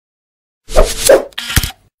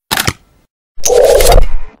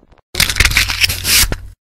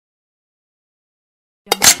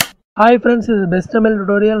Hi friends, this is best Tamil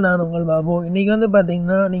tutorial. நான் உங்கள் பாபு. இன்னைக்கு வந்து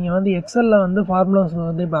பாத்தீங்கன்னா நீங்க வந்து எக்ஸல்ல வந்து ஃபார்முலாஸ்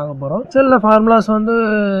வந்து பார்க்க போறோம். எக்ஸல்ல ஃபார்முலாஸ் வந்து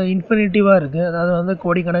இன்ஃபினிட்டிவா இருக்கு. அதாவது வந்து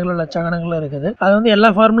கோடிக்கணக்கில் லட்சக்கணக்கில் இருக்குது. அது வந்து எல்லா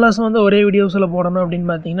ஃபார்முலாஸும் வந்து ஒரே வீடியோஸ்ல போடணும் அப்படின்னு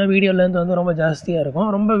பாத்தீங்கன்னா வீடியோ லென்த் வந்து ரொம்ப ஜாஸ்தியா இருக்கும்.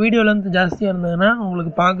 ரொம்ப வீடியோ லென்த் ஜாஸ்தியா இருந்ததுன்னா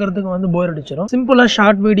உங்களுக்கு பார்க்கிறதுக்கு வந்து போர் அடிச்சிடும். சிம்பிளா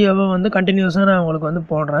ஷார்ட் வீடியோவை வந்து கண்டினியூஸா நான் உங்களுக்கு வந்து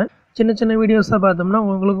போடுறேன். சின்ன சின்ன வீடியோஸாக பார்த்தோம்னா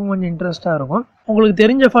உங்களுக்கும் கொஞ்சம் இன்ட்ரெஸ்ட்டாக இருக்கும். உங்களுக்கு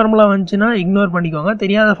தெரிஞ்ச ஃபார்முலா வந்துச்சுன்னா இக்னோர் பண்ணிக்கோங்க,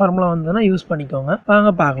 தெரியாத ஃபார்முலா வந்ததுன்னா யூஸ் பண்ணிக்கோங்க.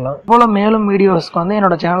 வாங்க பார்க்கலாம். போல மேலும் வீடியோஸ்க்கு வந்து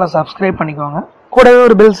என்னோட சேனலை சப்ஸ்கிரைப் பண்ணிக்கோங்க. கூடவே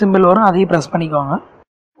ஒரு பெல் சிம்பிள் வரும், அதையும் ப்ரெஸ் பண்ணிக்கோங்க.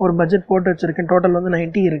 ஒரு பட்ஜெட் போட்டு வச்சிருக்கேன். டோட்டல் வந்து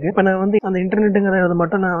 90 இருக்கு. இப்போ நான் வந்து அந்த இன்டர்நெட்டுங்கிறது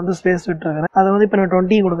மட்டும் நான் வந்து ஸ்பேஸ் விட்டுருக்கேன். அதை வந்து இப்போ நான்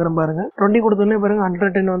 20 கொடுக்குறேன் பாருங்க. 20 கொடுத்தோன்னே பாருங்க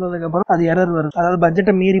 110 வந்ததுக்கப்புறம் அது எரர் வருது. அதாவது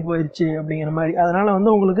பட்ஜெட்டை மீறி போயிடுச்சு அப்படிங்கிற மாதிரி. அதனால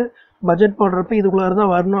வந்து உங்களுக்கு பட்ஜெட் போடுறப்ப இதுக்குள்ளே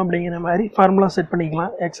தான் வரணும் அப்படிங்கிற மாதிரி ஃபார்முலா செட்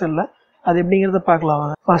பண்ணிக்கலாம் எக்ஸலில். அது எப்படிங்கிறத பார்க்கலாம்.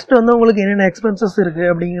 ஃபர்ஸ்ட் வந்து உங்களுக்கு என்னென்ன எக்ஸ்பென்சஸ் இருக்கு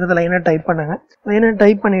அப்படிங்கிறத லைனாக டைப் பண்ணுங்க. லைனாக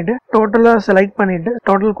டைப் பண்ணிட்டு டோட்டலாக செலக்ட் பண்ணிட்டு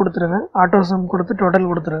டோட்டல் கொடுத்துருங்க. ஆட்டோ சம் கொடுத்து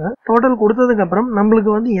டோட்டல் கொடுத்துருங்க. டோட்டல் கொடுத்ததுக்கு அப்புறம்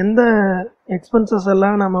நம்மளுக்கு வந்து எந்த எக்ஸ்பென்சஸ்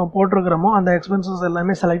எல்லாம் நம்ம போட்டிருக்கிறோமோ அந்த எக்ஸ்பென்சஸ்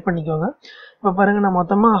எல்லாமே செலக்ட் பண்ணிக்கோங்க. இப்போ பாருங்க, நான்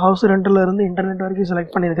மொத்தமாக ஹவுஸ் ரெண்டில் இருந்து இன்டர்நெட் வரைக்கும்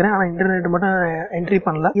செலக்ட் பண்ணியிருக்கிறேன். ஆனால் இன்டர்நெட் மட்டும் என்ட்ரி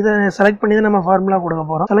பண்ணல. இதை செலக்ட் பண்ணி தான் நம்ம ஃபார்முலா கொடுக்க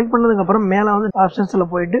போகிறோம். செலக்ட் பண்ணதுக்கப்புறம் மேலே வந்து ஆப்ஷன்ஸில்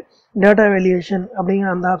போயிட்டு டேட்டா வேல்யூஷன் அப்படிங்கிற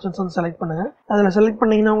அந்த ஆப்ஷன்ஸ் வந்து செலக்ட் பண்ணுங்க. அதில் செலக்ட்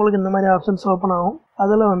பண்ணீங்கன்னா உங்களுக்கு இந்த மாதிரி ஆப்ஷன்ஸ் ஓப்பன் ஆகும்.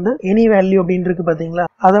 அதில் வந்து எனி வேல்யூ அப்படின்னு இருக்கு பார்த்தீங்களா,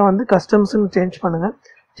 அதை வந்து கஸ்டம்ஸ்ன்னு சேஞ்ச் பண்ணுங்க.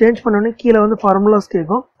 சேஞ்ச் பண்ணோடனே கீழே வந்து ஃபார்முலாஸ்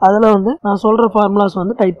கேட்கும். அதில் வந்து நான் சொல்ற ஃபார்முலாஸ்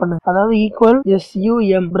வந்து டைப் பண்ணுங்க. அதாவது equal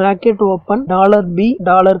SUM bracket open $B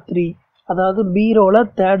 $3, அதாவது பி ரோல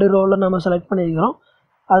தேர்ட் ரோல நம்ம செலக்ட் பண்ணியிருக்கிறோம்.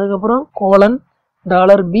 அதுக்கப்புறம் கோலன்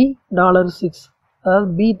 $B $6, அதாவது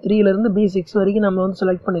B3லேருந்து B6 வரைக்கும் நம்ம வந்து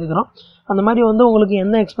செலக்ட் பண்ணியிருக்கிறோம். அந்த மாதிரி வந்து உங்களுக்கு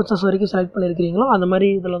எந்த எக்ஸ்பென்சஸ் வரைக்கும் செலக்ட் பண்ணியிருக்கிறீங்களோ அந்த மாதிரி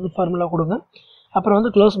இதில் வந்து ஃபார்முலா கொடுங்க. அப்புறம்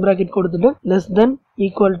வந்து க்ளோஸ் ப்ராக்கெட் கொடுத்துட்டு லெஸ் தென்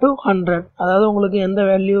ஈக்குவல் டு 100, அதாவது உங்களுக்கு எந்த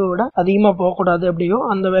வேல்யூவை விட அதிகமாக போகக்கூடாது அப்படியோ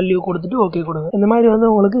அந்த வேல்யூ கொடுத்துட்டு ஓகே கொடுங்க. இந்த மாதிரி வந்து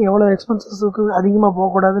உங்களுக்கு எவ்வளோ எக்ஸ்பென்சஸுக்கு அதிகமாக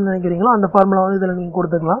போகக்கூடாதுன்னு நினைக்கிறீங்களோ அந்த ஃபார்முலா வந்து இதில் நீங்கள்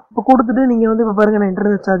கொடுத்துக்கலாம். இப்போ கொடுத்துட்டு நீங்கள் வந்து இப்போ பாருங்க, நான்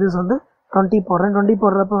இன்டர்நெட் சார்ஜஸ் வந்து 20 போடுறேன். 20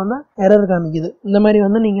 போடுறப்ப வந்து எரர் காமிக்குது. இந்த மாதிரி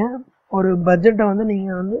வந்து நீங்கள் ஒரு பட்ஜெட்டை வந்து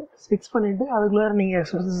நீங்கள் வந்து ஃபிக்ஸ் பண்ணிவிட்டு அதுக்குள்ளே நீங்கள்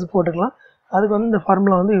எக்ஸ்பென்சஸ் போட்டுக்கலாம். அதுக்கு வந்து இந்த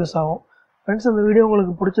ஃபார்முலா வந்து யூஸ் ஆகும். ஃப்ரெண்ட்ஸ், இந்த வீடியோ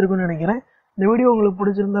உங்களுக்கு பிடிச்சிருக்குன்னு நினைக்கிறேன். இந்த வீடியோ உங்களுக்கு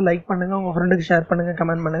பிடிச்சிருந்தா லைக் பண்ணுங்கள், உங்கள் ஃப்ரெண்டுக்கு ஷேர் பண்ணுங்கள்,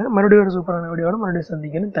 கமெண்ட் பண்ணுங்கள். மறுபடியும் ஒரு சூப்பரான வீடியோட மறுபடியும்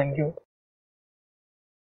சந்திக்கிறேன். தேங்க்யூ.